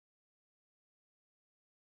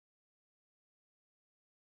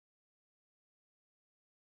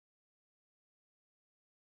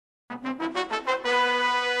جريد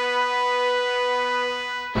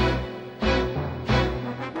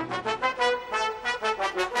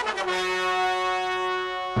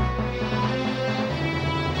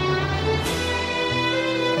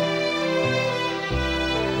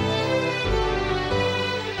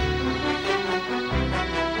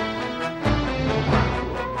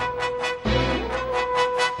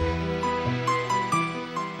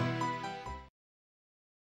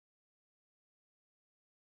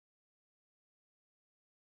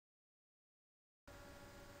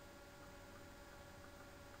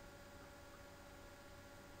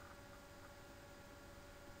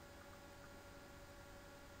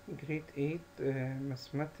 8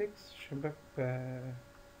 ماثماتكس شباب.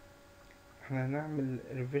 احنا هنعمل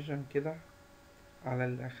ريفيجن كده على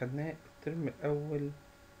اللي اخدناه الترم الاول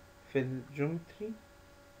في الجيومتري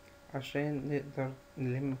عشان نقدر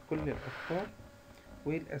نلم كل الافكار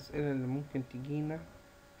والاسئله اللي ممكن تجينا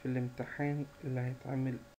في الامتحان اللي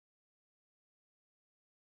هيتعمل.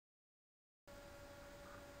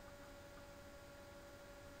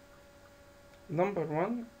 نمبر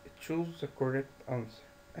 1 choose the correct answer.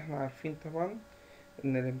 احنا عارفين طبعا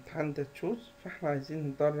ان الامتحان ده تشوز، فاحنا عايزين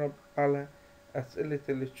ندرب على اسئلة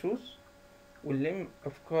اللي تشوز ونلم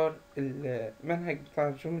افكار المنهج بتاع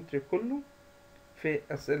الجيومتري كله في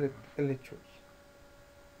اسئلة اللي تشوز.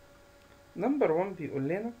 نمبر 1 بيقول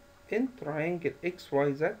لنا in triangle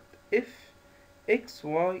XYZ if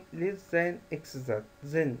XY less than XZ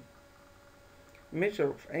then measure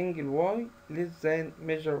of angle Y less than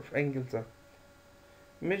measure of angle Z.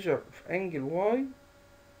 measure of angle Y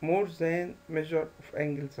more than measure of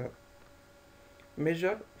angle Z.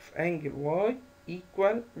 measure of angle Y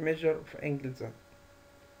equal measure of angle Z.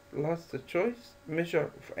 last choice measure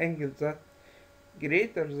of angle Z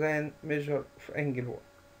greater than measure of angle Y.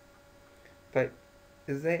 طيب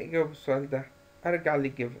ازاي اجاوب السؤال ده؟ ارجع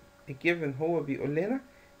للجيفن. الجيفن هو بيقول لنا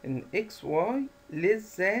ان XY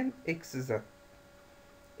less than XZ.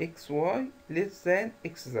 XY less than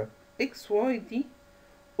XZ. XY دي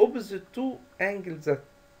opposite to angle Z،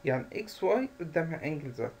 يعني XY قدامها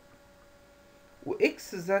angle Z، و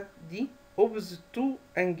XZ دي opposite to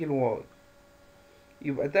angle Y.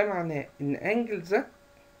 يبقى ده معناه ان angle Z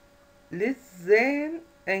less than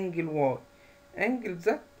angle Y. angle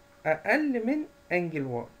Z اقل من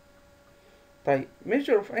angle Y. طيب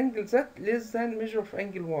measure of angle Z less than measure of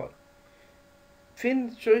angle Y. فين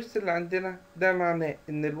التشويس اللي عندنا؟ ده معناه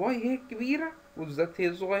ان الواي هي الكبيرة والزد هي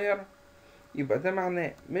الصغيرة. يبقى ده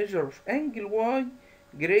معناه measure of angle Y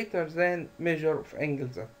greater than measure of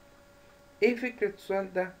angle Z. ايه فكرة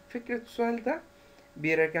السؤال ده؟ فكرة السؤال ده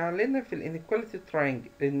بيرجع لنا في الانيكواليتي تراينجل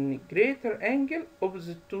ان greater angle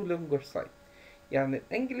opposite to longer side، يعني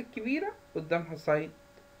الانجل الكبيرة قدامها سايد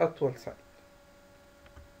اطول سايد.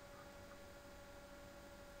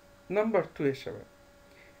 نمبر 2 يا شباب.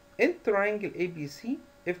 in triangle ABC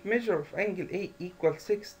if measure of angle A equal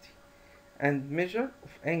 60 and measure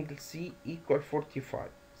of angle C equal 45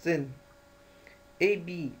 then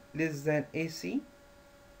AB less than AC,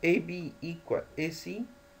 AB equal AC,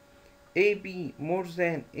 AB more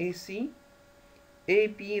than AC,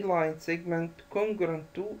 AB line segment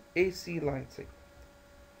congruent to AC line segment.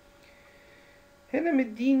 هنا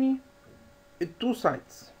مديني التو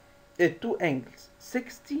سايدز، التو انجلز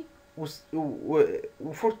 60 و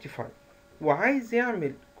 45 وعايز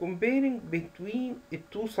يعمل comparing between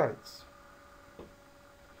التو سايدز.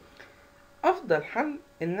 افضل حل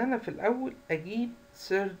ان انا في الاول اجيب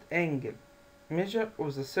third angle measure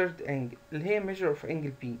of the third angle اللي هي measure of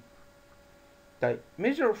angle B. طيب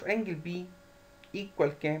measure of angle B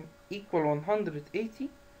equal كام؟ equal 180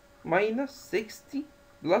 minus 60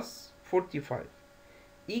 plus 45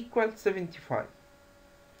 equal 75.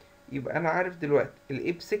 يبقى انا عارف دلوقتي ال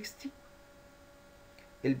A ب 60،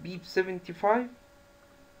 ال B ب 75،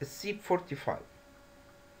 ال C ب 45.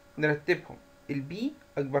 نرتبهم. ال B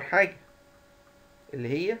اكبر حاجة اللي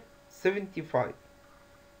هي 75،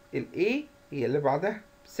 ال A هي اللي بعدها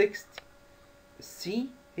ب 60، ال C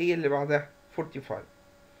هي اللي بعدها 45.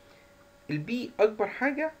 ال B اكبر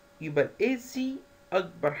حاجة يبقى ال AC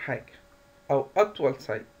اكبر حاجة او اطول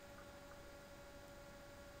سايد.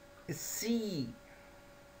 ال C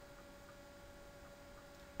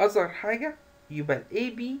اصغر حاجة يبقى ال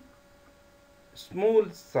AB small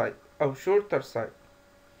side او shorter side.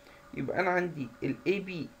 يبقى انا عندي ال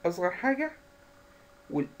AB اصغر حاجة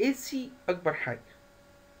وال AC اكبر حاجة.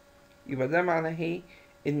 يبقى ده معناه ايه؟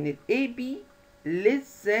 ان ال AB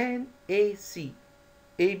less than AC.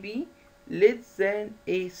 AB less than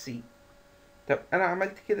AC. طب انا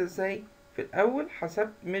عملت كده ازاي؟ في الاول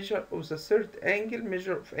حسبت measure of the third angle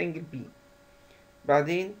measure of angle B،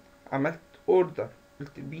 بعدين عملت order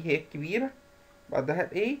قلت البي هي الكبيرة، بعدها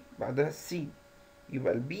A، بعدها C،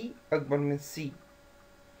 يبقى البي أكبر من C.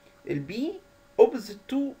 البي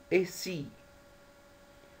opposite to AC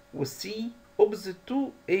والC opposite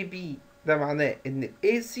to AB، ده معناه إن ال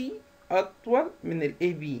AC أطول من ال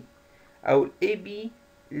AB أو ال AB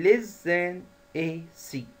less than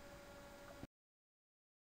AC.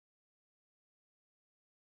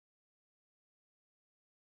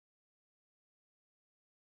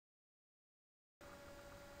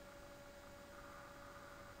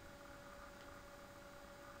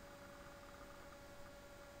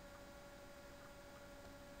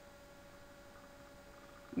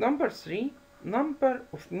 Number 3. Number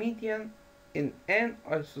of median in an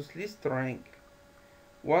isosceles triangle.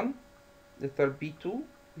 1. Letter B 2.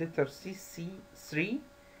 Letter C 3.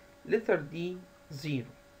 letter D 0.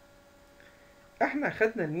 احنا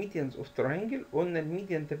اخدنا الميديانز اوف تراينجل، قلنا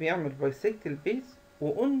الميديان ده بيعمل بايسكتل بيز،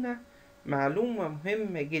 وقلنا معلومة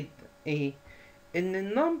مهمة جدا، ايه؟ ان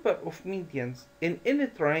النمبر اوف ميديانز ان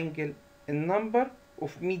any triangle، النمبر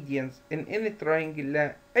اوف ميديانز ان any triangle،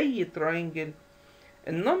 لا اي triangle،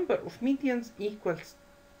 النمبر اوف ميديانز equals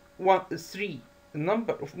 3.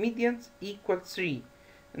 النمبر اوف ميديانز equals 3.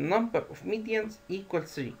 النمبر اوف ميديانز equals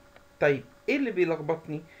 3. طيب ايه اللي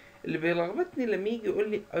بيلخبطني؟ اللي بيلخبطني لما يجي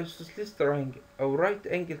يقول لي isosceles triangle او right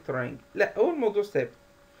angle triangle، لا هو الموضوع ثابت.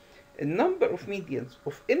 النمبر اوف ميديانز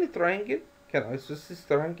اوف any triangle، كان isosceles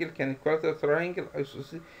triangle، كان equilateral triangle،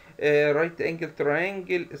 isosceles right angle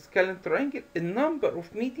triangle، scalene triangle، النمبر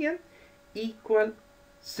اوف median equal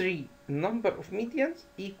 3. النمبر اوف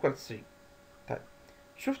medians equal 3. طيب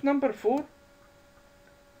شوف نمبر 4.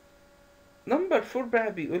 نمبر 4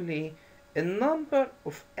 بقى بيقول لي ايه؟ النمبر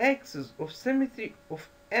of axes of symmetry of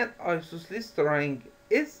an isosceles triangle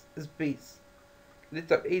is space.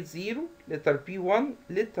 letter A 0، letter B 1،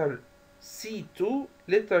 letter C 2،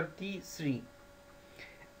 letter D 3.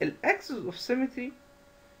 الاكسس of symmetry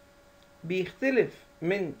بيختلف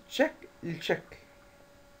من شكل لشكل.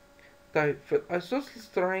 طيب في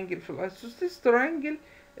الايسوسيلس تراينجل،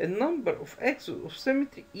 النمبر اوف axes of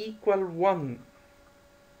symmetry equal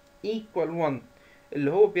 1.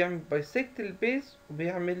 اللي هو بيعمل بايسكت البيز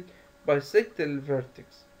وبيعمل بايسكت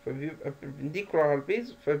الفيرتكس، فبيبقى perpendicular على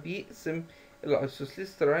البيز، فبيقسم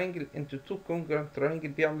الايسوسيلس تراينجل into two congruent triangle،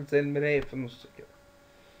 بيعمل زي المراية في النص كده.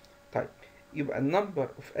 طيب يبقى النمبر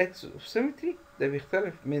اوف axes of symmetry ده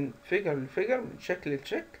بيختلف من فيجر لفيجر، من شكل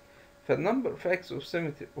لشكل. فالنمبر اوف axes of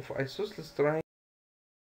symmetry of isosceles triangle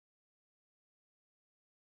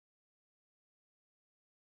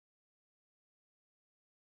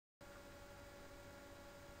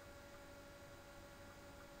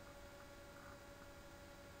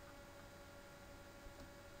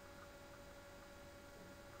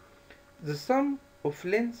the sum of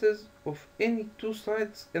lengths of any two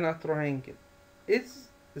sides in a triangle is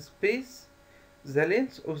space the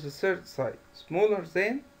length of the third side smaller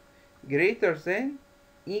than, greater than,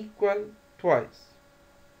 equal twice.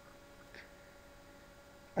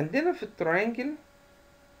 عندنا في التراينجل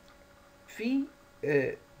في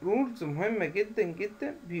رولز مهمة جدا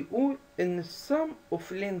جدا، بيقول ان sum of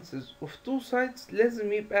lengths of two sides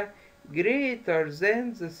لازم يبقى greater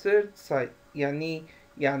than the third side. يعني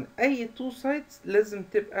اي two sides لازم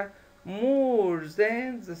تبقى more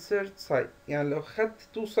than the third side. يعني لو خدت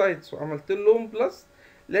two sides وعملت لهم plus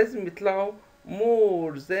لازم يطلعوا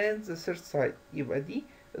more than the third side. يبقى دي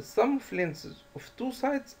sum of lengths of two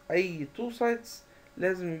sides، اي two sides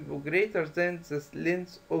لازم يبقوا greater than the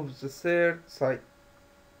length of the third side.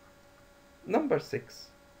 Number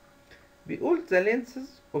 6 بيقول the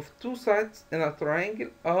lengths of two sides in a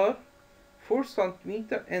triangle are 4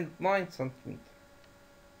 cm and 9 cm.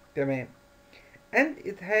 تمام. And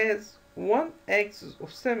it has one axis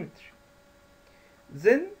of symmetry.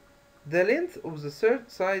 Then the length of the third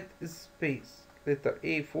side is space. Letter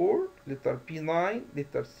A 4, letter B 9,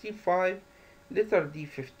 letter C 5, letter D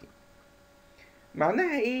 15.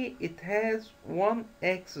 معناها ايه it has one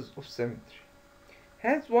axis of symmetry؟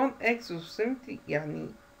 has one axis of symmetry يعني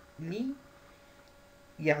ليه،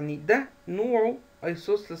 يعني ده نوعه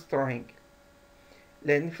isosceles triangle،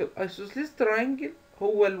 لان في الايسوسيلس triangle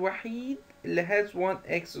هو الوحيد اللي has one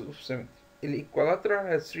axis of symmetry.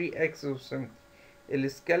 الايكوالاترال has 3 axis of symmetry.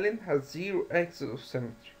 السكالين has 0 axis of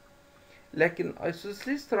symmetry. لكن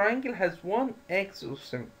isosceles triangle has one axis of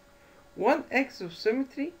symmetry. one axis of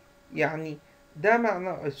symmetry يعني ده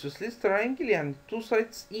معناه isosceles triangle يعني two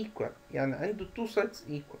sides equal، يعني عنده two sides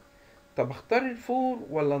equal. طب اختار الفور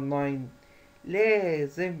ولا الناين؟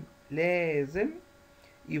 لازم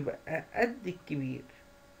يبقى قد الكبير.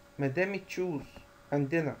 مادام تشوز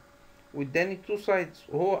عندنا واداني two sides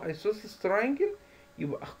وهو isosceles triangle،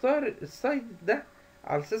 يبقى اختار السايد ده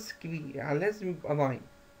على اساس كبير، يعني لازم يبقى 9.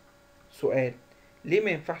 سؤال: ليه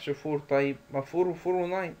ما ينفعش 4؟ طيب ما 4 و4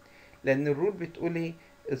 و9، لان الرول بتقول ايه؟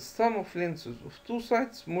 السم اوف lenses of two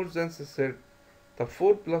sides more than the third. طب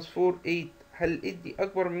 4 plus 4 8، هل ال 8 دي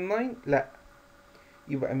اكبر من 9؟ لا،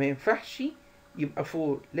 يبقى ما ينفعش يبقى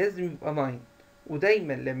 4، لازم يبقى 9.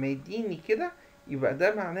 ودايما لما يديني كده يبقى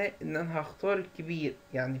ده معناه ان انا هختار الكبير،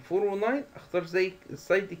 يعني 4 و9 اختار زي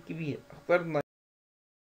السايد الكبير، اختار 9.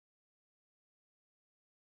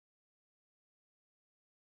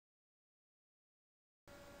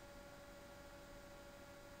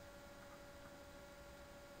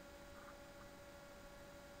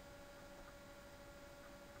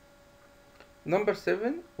 Number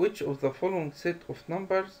 7. Which of the following set of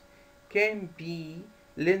numbers can be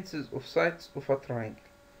lenses of sides of a triangle?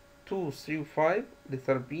 2, 3, 5,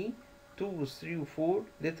 letter B. 2, 3, 4,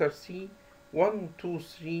 letter C. 1, 2,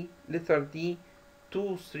 3, letter D.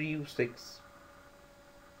 2, 3, 6.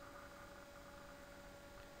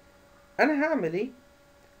 أنا هعمل إيه؟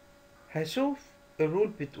 هشوف الرول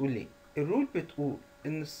بتقول إيه. الرول بتقول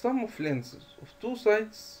إن sum of lenses of two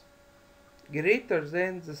sides greater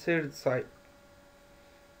than the third side،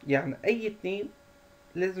 يعني أي اتنين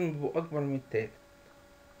لازم يبقوا أكبر من التالت.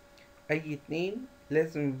 أي اتنين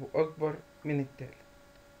لازم يبقوا أكبر من التالت.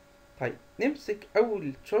 طيب نمسك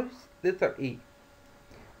أول تشويس لتر A.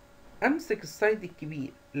 أمسك السايد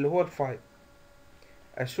الكبير اللي هو ال5،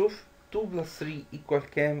 أشوف 2 بلس 3 equal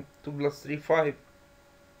كام؟ 2 بلس 3 5.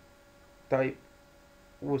 طيب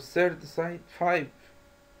والثيرد سايد 5،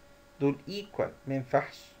 دول equal، ما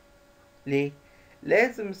ينفعش. ليه؟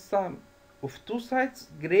 لازم السم of two sides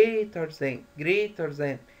greater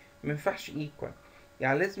than، ما ينفعش equal،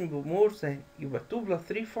 يعني لازم يبقوا more than. يبقى 2 plus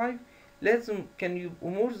 3 5 لازم كان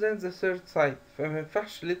يبقوا more than the third side، فما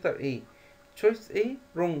ينفعش letter A. choice A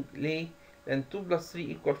wrong. ليه؟ لأن 2 plus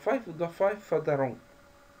 3 equal 5 وده 5 فده wrong.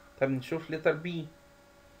 طب نشوف letter B.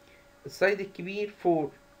 السايد الكبير 4،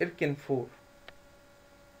 اركن 4.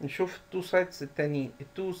 نشوف التو sides التانيين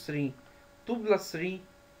 2 و 3. 2 plus 3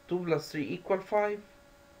 2 plus 3 equal 5.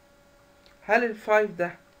 هل ال 5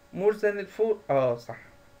 ده more than ال 4؟ صح،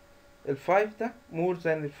 ال 5 ده more than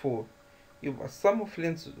ال 4. يبقى sum of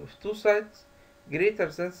lenses of two sides greater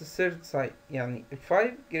than the third side، يعني ال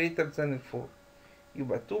 5 greater than ال 4.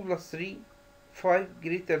 يبقى 2 plus 3 5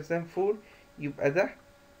 greater than 4. يبقى ده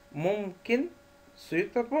ممكن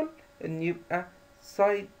suitable ان يبقى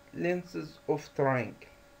side lenses of triangle.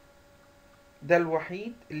 ده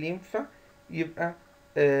الوحيد اللي ينفع يبقى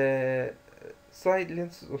side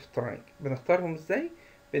lenses of triangle. بنختارهم ازاي؟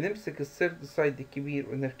 بنمسك الثيرد سايد الكبير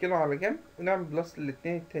ونركنه على جنب ونعمل بلس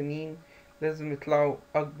للاتنين التانيين، لازم يطلعوا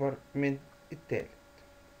أكبر من التالت.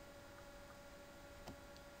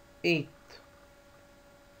 8.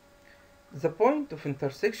 The point of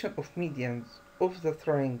intersection of medians of the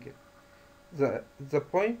triangle. The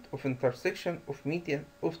point of intersection of median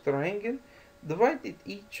of triangle divided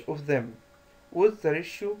each of them with the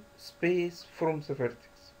ratio space from the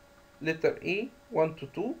vertex. Letter A 1 to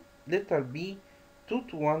 2, letter B 2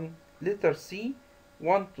 to 1, letter C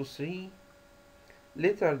 1 to 3,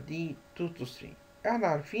 letter D 2 to 3. احنا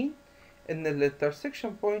عارفين ان ال intersection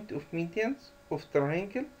point of medians of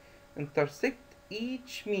triangle intersect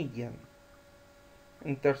each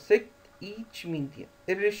median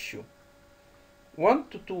الريشيو 1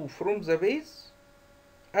 to 2 from the base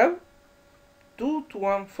أو 2 to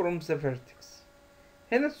 1 from the vertex.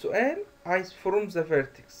 هنا السؤال عايز from the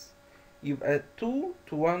vertex، يبقى 2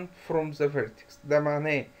 to 1 from the vertex. ده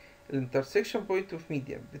معناه ال intersection point of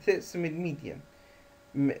median بتقسم الميديان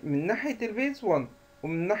من ناحية البيز 1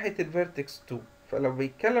 ومن ناحية الفيرتكس 2. فلو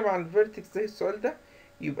بيتكلم عن الفيرتكس زي السؤال ده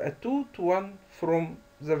يبقى 2 to 1 from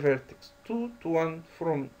the vertex. 2 to 1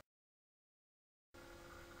 from.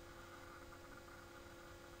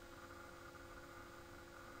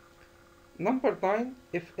 Number 9.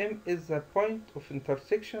 If M is the point of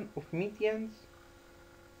intersection of medians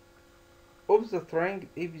of the triangle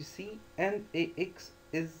ABC and AX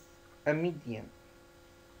is a median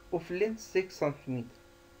of length 6 cm,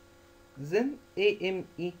 then AM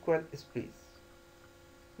equal space.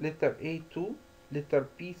 Letter A 2, letter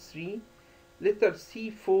B 3, letter C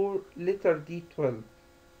 4, letter D 12.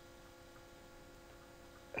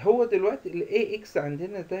 هو دلوقتي ال AX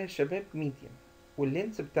عندنا ده يا شباب median،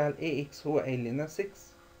 واللينس بتاع ال AX هو قايل لنا 6،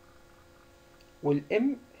 والM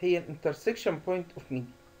هي ال intersection point of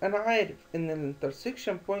median. أنا عارف إن ال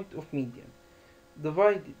intersection point of median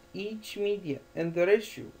divided each median in the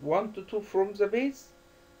ratio 1 to 2 from the base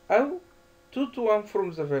أو 2 to 1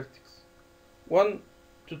 from the vertex. 1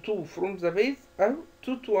 to 2 from the base أو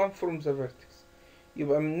 2 to 1 from the vertex.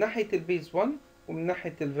 يبقى من ناحية البيز 1 ومن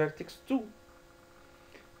ناحية الفيرتكس 2.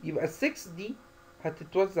 يبقى ال 6 دي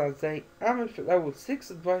هتتوزع ازاي؟ اعمل في الاول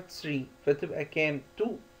 6 ديفايد 3 فتبقى كام؟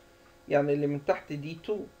 2. يعني اللي من تحت دي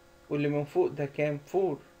 2 واللي من فوق ده كام؟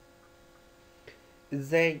 4.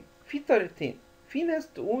 ازاي؟ في طريقتين. في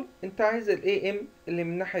ناس تقول انت عايز ال AM اللي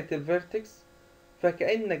من ناحية الفيرتكس،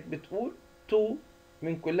 فكأنك بتقول 2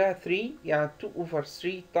 من كلها 3، يعني 2 over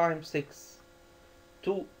 3 times 6.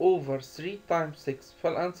 2 over 3 times 6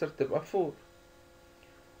 فالانسر تبقى 4.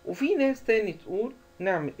 وفي ناس تاني تقول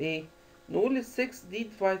نعمل ايه؟ نقول ال 6 دي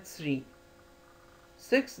divide 3.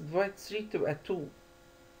 6 divide 3 تبقى 2.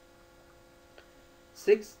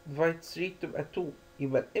 6 divide 3 تبقى 2.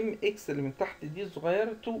 يبقى ال MX اللي من تحت دي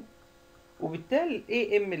صغيرة 2، وبالتالي ال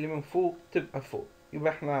AM اللي من فوق تبقى 4.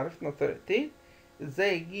 يبقى احنا عرفنا طريقتين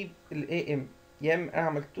ازاي اجيب ال AM. يا اما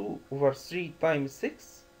اعمل 2 over 3 times 6،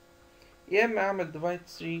 يا اما اعمل divide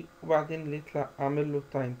 3 وبعدين اللي يطلع اعمل له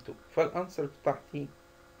time 2. فالانسر بتاعتي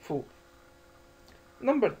 4.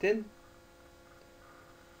 نمبر 10.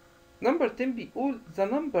 نمبر 10 بيقول the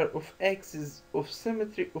number of axes of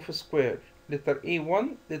symmetry of a square. letter A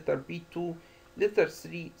 1, letter B 2, letter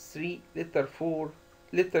 3 3, letter 4,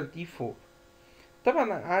 letter D 4. طبعا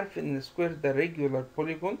انا عارف ان square ده regular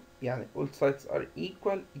polygon، يعني all sides are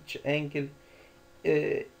equal, each angle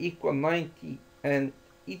equal 90 and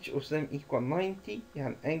each of them equal 90،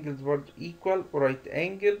 يعني angles برضو equal و right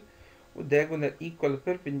angle و diagonal equal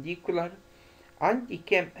perpendicular. عندي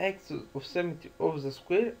كام axis of symmetry of the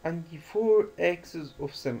square؟ عندي 4 axis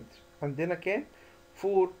of symmetry. عندنا كام؟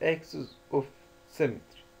 4 axis of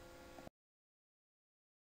symmetry.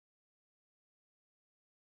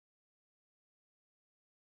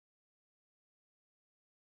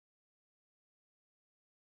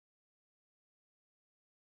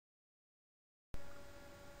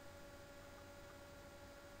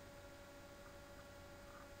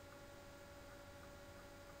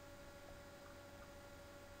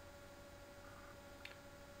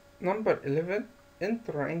 Number 11. In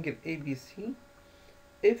triangle ABC,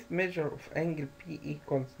 if measure of angle P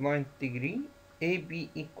equals 90 degree,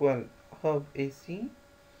 AB equal half AC,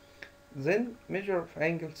 then measure of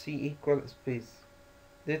angle C equal space.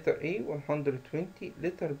 Letter A 120,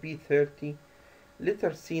 letter B 30,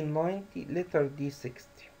 letter C 90, letter D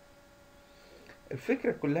 60.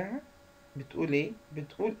 الفكرة كلها بتقول ايه؟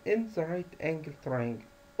 بتقول in the right angle triangle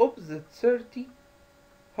opposite 30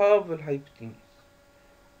 half الhypotenuse.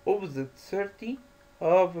 opposite 30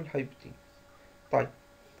 half الhypotenuse. طيب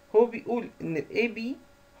هو بيقول ان ال AB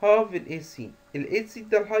half ال AC. ال AC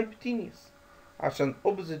ده الhypotenuse عشان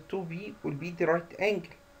opposite 2B وال B دي right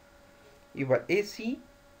angle، يبقى ال AC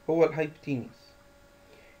هو الhypotenuse.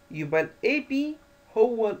 يبقى ال AB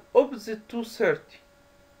هو ال opposite to 30،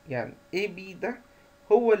 يعني AB ده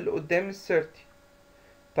هو اللي قدام ال 30.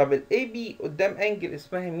 طب ال AB قدام انجل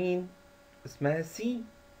اسمها مين؟ اسمها C.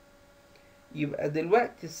 يبقى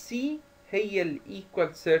دلوقتي ال C هي ال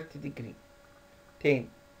equal 30 degree. تاني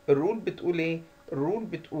الرول بتقول ايه؟ الرول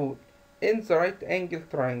بتقول in the right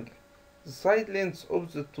angle triangle the side lengths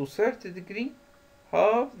opposite to 30 degree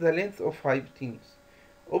half the length of hypotenuse.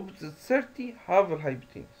 opposite 30 half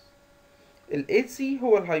الhypotenuse. ال AC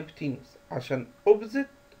هو الhypotenuse عشان opposite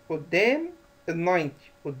قدام ال 90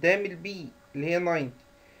 قدام ال B اللي هي 90،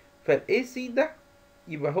 فال AC ده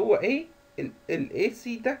يبقى هو ايه؟ ال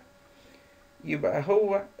AC ده يبقى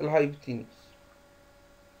هو الهايبوتينوس.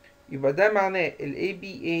 يبقى ده معناه ال AB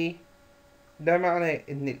ايه؟ ده معناه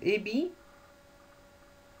ان ال AB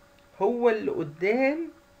هو اللي قدام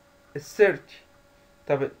ال 30.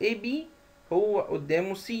 طب ال AB هو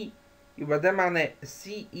قدامه C، يبقى ده معناه ال C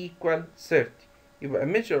equal 30. يبقى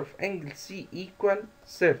measure of angle C equal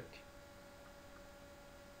 30.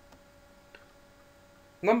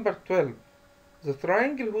 Number 12. The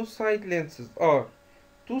triangle whose side lengths are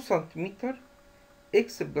 2 cm,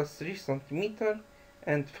 x plus 3 cm,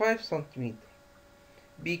 and 5 cm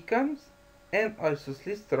becomes an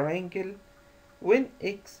isosceles triangle when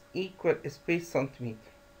x equal space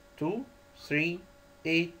centimeter 2 3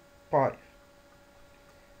 8 5.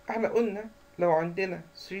 احنا قلنا لو عندنا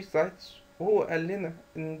 3 sides وهو قال لنا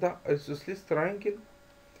ان ده isosceles triangle،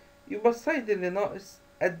 يبقى السايد اللي ناقص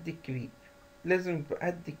قد الكبير، لازم يبقى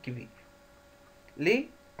قد الكبير. ليه؟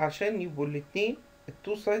 عشان يبقوا الاتنين ال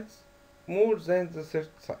two sides more than the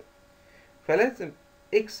third side. فلازم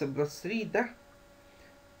x plus 3 ده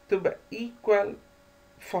تبقى equal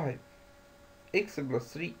 5. x plus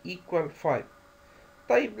 3 equal 5.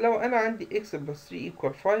 طيب لو أنا عندي x plus 3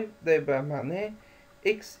 equal 5 ده يبقى معناه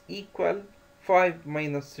x equal 5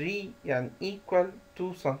 minus 3 يعني equal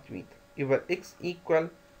 2 سنتيمتر. يبقى x equal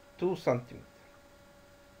 2 سنتيمتر.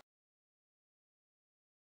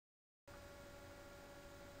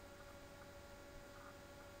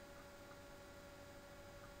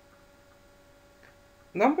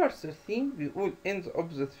 Number 13 بيقول in the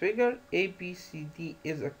opposite figure ABCD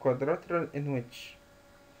is a quadrilateral in which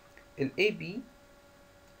ال AB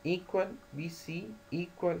equal BC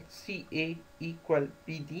equal CA equal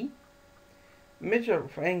BD, measure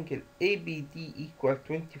of angle ABD equal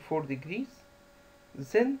 24 degrees,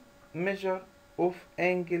 then measure of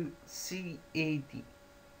angle CAD.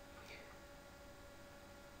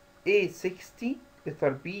 A 60,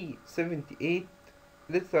 letter B 78,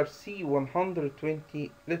 letter C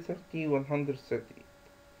 120, letter D 138.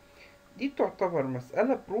 دي تعتبر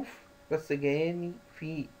مسألة بروف بس جاياني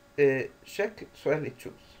في شكل سؤال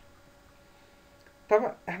تشوز.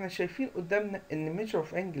 طبعا احنا شايفين قدامنا ان measure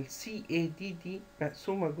of angle CAD دي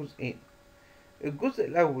مقسومة جزئين، الجزء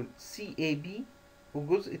الأول CAB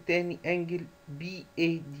والجزء التاني angle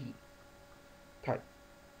BAD. طيب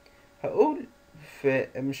هقول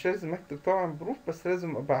مش لازم اكتب طبعا بروف بس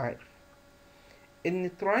لازم ابقى عارف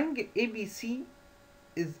ان triangle ABC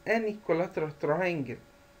is an equilateral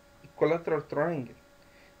triangle.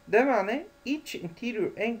 ده معناه each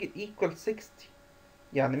interior angle equal 60،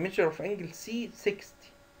 يعني measure of angle C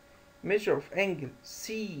 60، measure of angle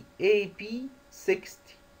CAB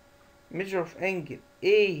 60، measure of angle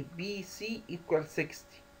ABC equal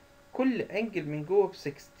 60. كل انجل من جوه ب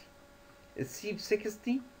 60، ال C ب 60،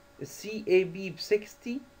 ال CAB ب 60،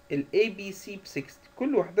 ال ABC ب 60،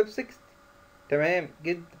 كل واحدة ب 60. تمام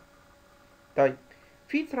جدا. طيب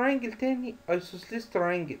في تراينجل تاني isosceles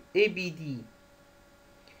triangle ABD،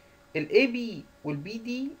 ال AB وال BD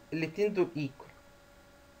الاتنين دول equal.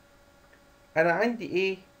 انا عندي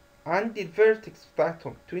ايه؟ عندي الفيرتكس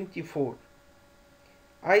بتاعتهم 24،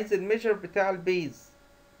 عايز الميجر بتاع البيز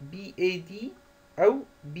BAD او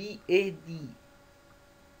BAD.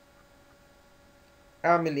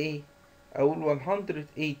 اعمل ايه؟ اقول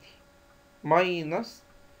 180 minus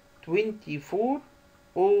 24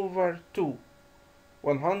 over 2،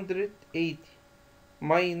 180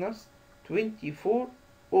 minus 24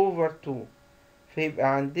 over 2،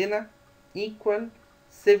 فيبقى عندنا equal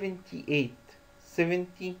 78.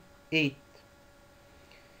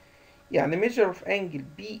 يعني measure of angle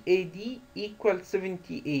BAD equal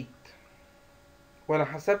 78. وانا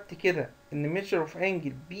حسبت كده ان measure of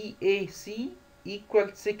angle BAC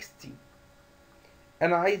equal 60.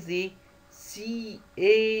 انا عايز ايه؟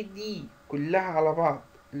 CAD كلها على بعض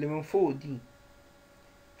اللي من فوق دي،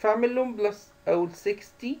 فاعمل لهم بلس، اقول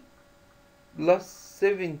 60 بلس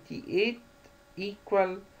 78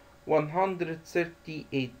 equal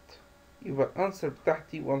 138. يبقى الانسر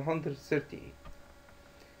بتاعتي 138.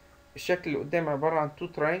 الشكل اللي قدامي عبارة عن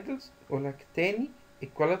 2 triangles، ولكن تاني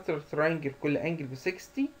equilateral triangle كل انجل ب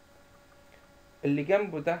 60. اللي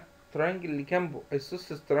جنبه ده triangle اللي جنبه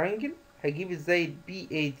isosceles triangle، هجيب ازاي ال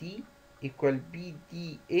BAD equal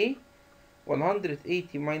BDA،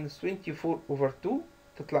 180 minus 24 over 2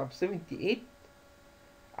 تطلع ب 78.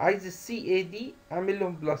 عايز ال CAD اعمل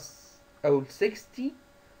لهم بلس، او 60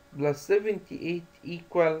 plus 78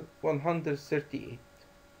 equal 138.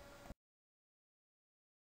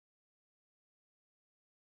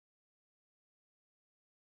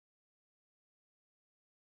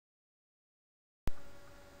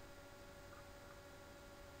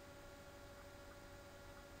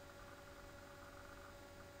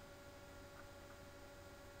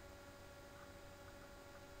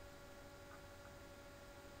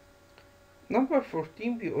 Number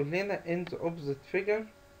 14 بيقول لنا in the opposite figure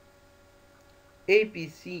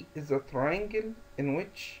ABC is a triangle in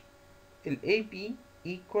which ال AB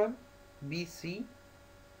equal BC،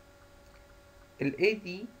 ال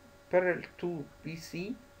AD parallel to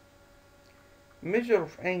BC، measure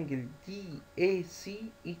of angle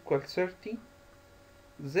DAC equal 30،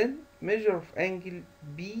 then measure of angle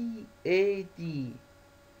BAD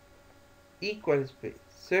equals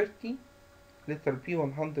 30، letter B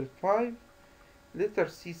 105، letter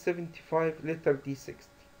C 75، letter D 60.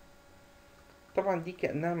 طبعا دي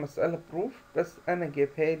كأنها مسألة بروف بس أنا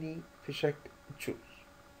جايبها لي في شكل تشوز.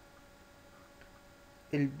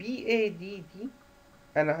 ال BAD دي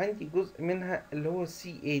أنا عندي جزء منها اللي هو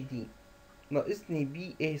CAD، ناقصني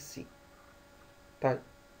BAC. طيب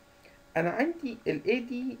أنا عندي ال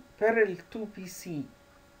AD parallel to BC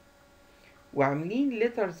وعاملين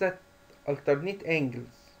letter Z alternate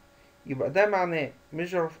angles، يبقى ده معناه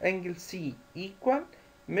measure of angle C equal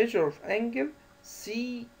measure of angle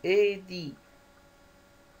CAD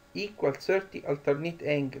equal 30 alternate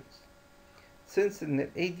angles. Since ان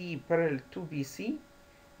ال AD parallel to BC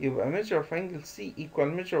يبقى measure of angle C equal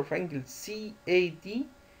measure of angle CAD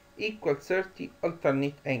equal 30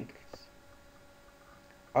 alternate angles.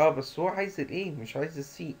 بس هو عايز الايه مش عايز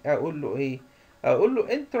السي. اقول له ايه؟ اقول له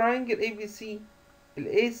in triangle ABC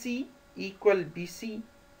ال AC equal BC.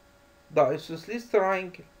 ده isosceles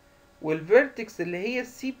triangle، والفيرتكس اللي هي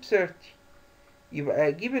السي ب30. يبقى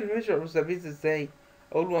اجيب الميجر اوف ذا بيز ازاي؟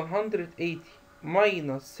 اقول 180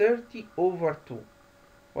 minus 30 over 2.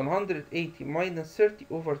 180 minus 30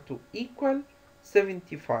 over 2 equal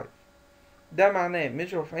 75. ده معناه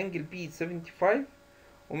measure of angle B 75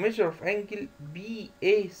 و measure of angle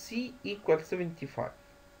BAC equal 75.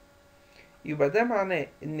 يبقى ده معناه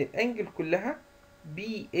ان الانجل كلها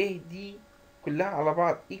BAD كلها على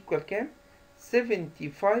بعض equal كام؟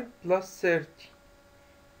 75 plus 30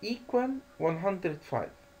 equal 105.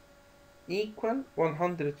 equal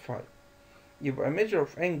 105. يبقى measure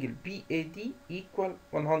of angle BAD equal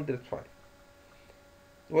 105.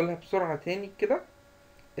 نقولها بسرعة تاني كده،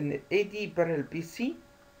 ان ال AD parallel BC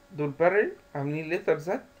دول parallel عاملين letter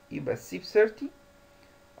Z، يبقى C ب30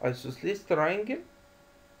 isosceles triangle،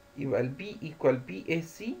 يبقى ال B equal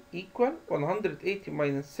BAC equal 180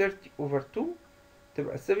 minus 30 over 2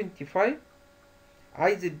 تبقى 75.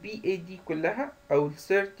 عايز ال BAD كلها او ال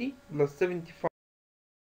 30 plus 75.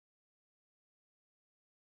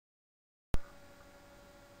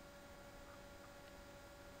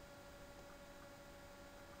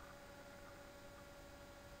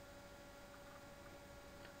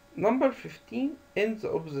 Number 15, in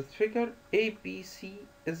the opposite figure, ABC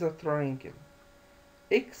is a triangle.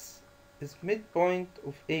 X is midpoint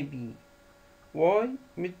of AB. Y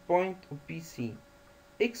midpoint of BC.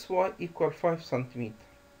 XY equal 5 cm.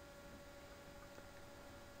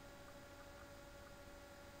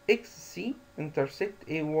 XC intersect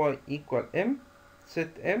AY equal M,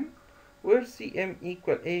 set M, where CM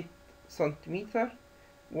equal 8 cm,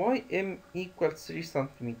 YM equal 3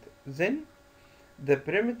 cm. Then the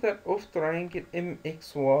perimeter of triangle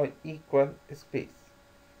MXY equal space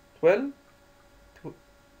 12,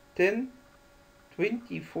 10,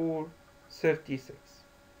 24, 36.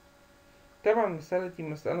 طبعا المسألة دي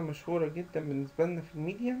مسألة مشهورة جدا بالنسبة لنا في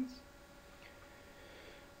الميديانز،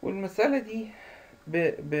 والمسألة دي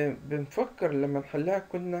بنفكر لما نحلها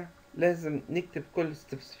كنا لازم نكتب كل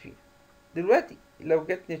ستيبس فيها. دلوقتي لو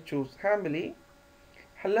جاتني تشوز هعمل ايه؟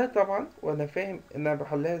 حلها طبعا وانا فاهم ان انا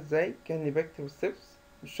بحلها ازاي، كاني بكتب ستيبس،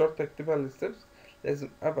 مش شرط اكتبها الستبس، لازم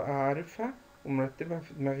ابقى عارفها ومرتبها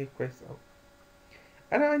في دماغي كويس اوي.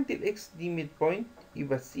 انا عندي الاكس دي ميد بوينت،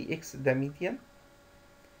 يبقى السي اكس ده ميديان.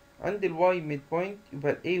 عندي الواي ميد بوينت،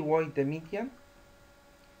 يبقى الاي واي ده ميديان.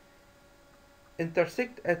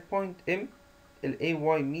 intersect at point M، الاي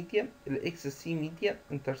واي ميديان، الاكس سي ميديان،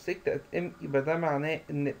 intersect at M، يبقى ده معناه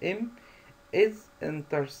ان M is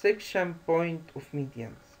intersection point of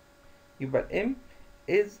medians. يبقى M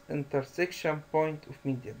is intersection point of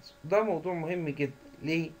medians. ده موضوع مهم جدا.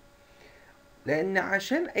 ليه؟ لان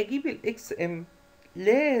عشان اجيب الاكس ام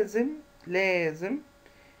لازم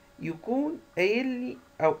يكون قايل لي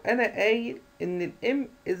او انا قايل ان الام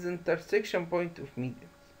is intersection point of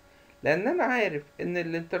medians، لان انا عارف ان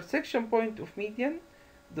الانترسكشن point of median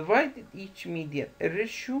divided each median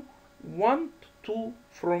الريشيو 1 to 2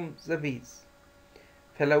 from the base.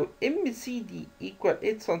 فلو MCD equal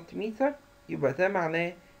 8 سنتيمتر يبقى ده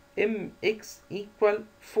معناه MX equal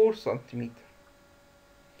 4 سنتيمتر.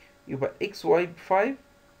 يبقى XY ب 5،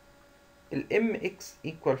 ال MX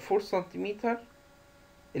equal 4 سنتيمتر،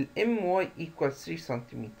 ال MY equal 3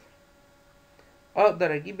 سنتيمتر.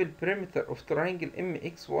 اقدر اجيب البريمتر اوف تراينجل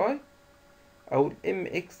MXY، او ال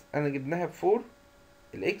MX انا جبناها ب 4،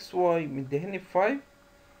 ال XY مديهاني ب 5،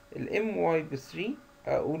 ال MY ب 3.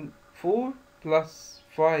 اقول 4 plus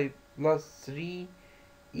 5 plus 3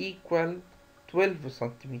 equal 12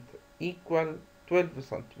 سنتيمتر، equal 12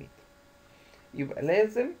 سنتيمتر. يبقى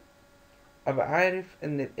لازم ابقى عارف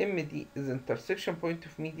ان ال M دي is intersection point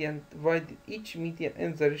of median divided each median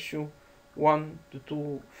in the ratio 1 to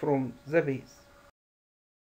 2 from the base.